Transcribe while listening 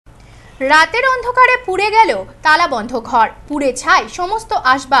রাতের অন্ধকারে পুড়ে গেল তালাবন্ধ ঘর, পুড়ে ছাই সমস্ত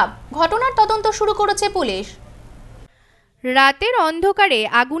আসবাব। ঘটনার তদন্ত শুরু করেছে পুলিশ। রাতের অন্ধকারে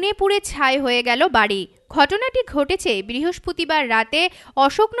আগুনে পুড়ে ছাই হয়ে গেল বাড়ি। ঘটনাটি ঘটেছে বৃহস্পতিবার রাতে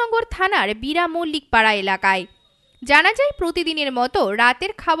অশোকনগর থানার বীরা মল্লিক পাড়া এলাকায়। জানা যায়, প্রতিদিনের মতো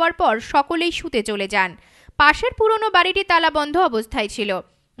রাতের খাওয়ার পর সকলেই শুতে চলে যান। পাশের পুরনো বাড়িটি তালাবন্ধ অবস্থায় ছিল।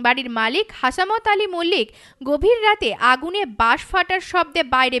 বাড়ির মালিক হাসামত আলী মল্লিক গভীর রাতে আগুনে বাঁশ ফাটার শব্দে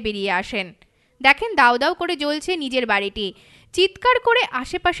বাইরে বেরিয়ে আসেন। দেখেন দাউ দাউ করে জ্বলছে নিজের বাড়িটি। চিৎকার করে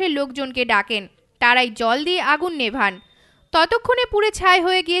আশেপাশের লোকজনকে ডাকেন, তারাই জল দিয়ে আগুন নেভান। ততক্ষণে পুড়ে ছাই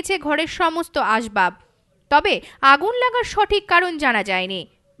হয়ে গিয়েছে ঘরের সমস্ত আসবাব। তবে আগুন লাগার সঠিক কারণ জানা যায়নি।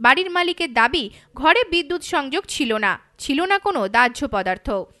 বাড়ির মালিকের দাবি, ঘরে বিদ্যুৎ সংযোগ ছিল না কোনো দাহ্য পদার্থ।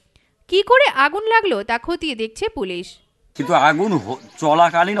 কি করে আগুন লাগলো তা খতিয়ে দেখছে পুলিশ। কিন্তু আগুন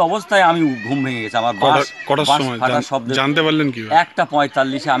চলাকালীন অবস্থায় আমি ঘুম ভেঙে গেছে। আমার ফাটার শব্দ জানতে পারলেন কি?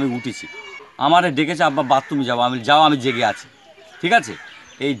 1:45 আমি উঠেছি। আমারে ডেকেছে, আব্বা বাথরুমে যাবো। আমি জেগে আছি, ঠিক আছে।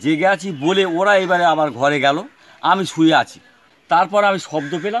 এই জেগে আছি বলে ওরা এবারে আবার ঘরে গেল, আমি শুয়ে আছি। তারপর আমি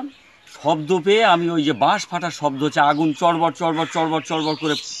শব্দ পেয়ে আমি ওই যে বাঁশ ফাটার শব্দ হচ্ছে, আগুন চড়বড় চড়বড় চড়বড় চড়বড়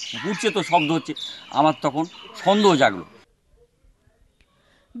করে পুড়ছে, তো শব্দ হচ্ছে। আমার তখন সন্দেহ জাগলো।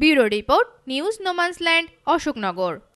 Bureau report, news no man's land, Ashoknagar.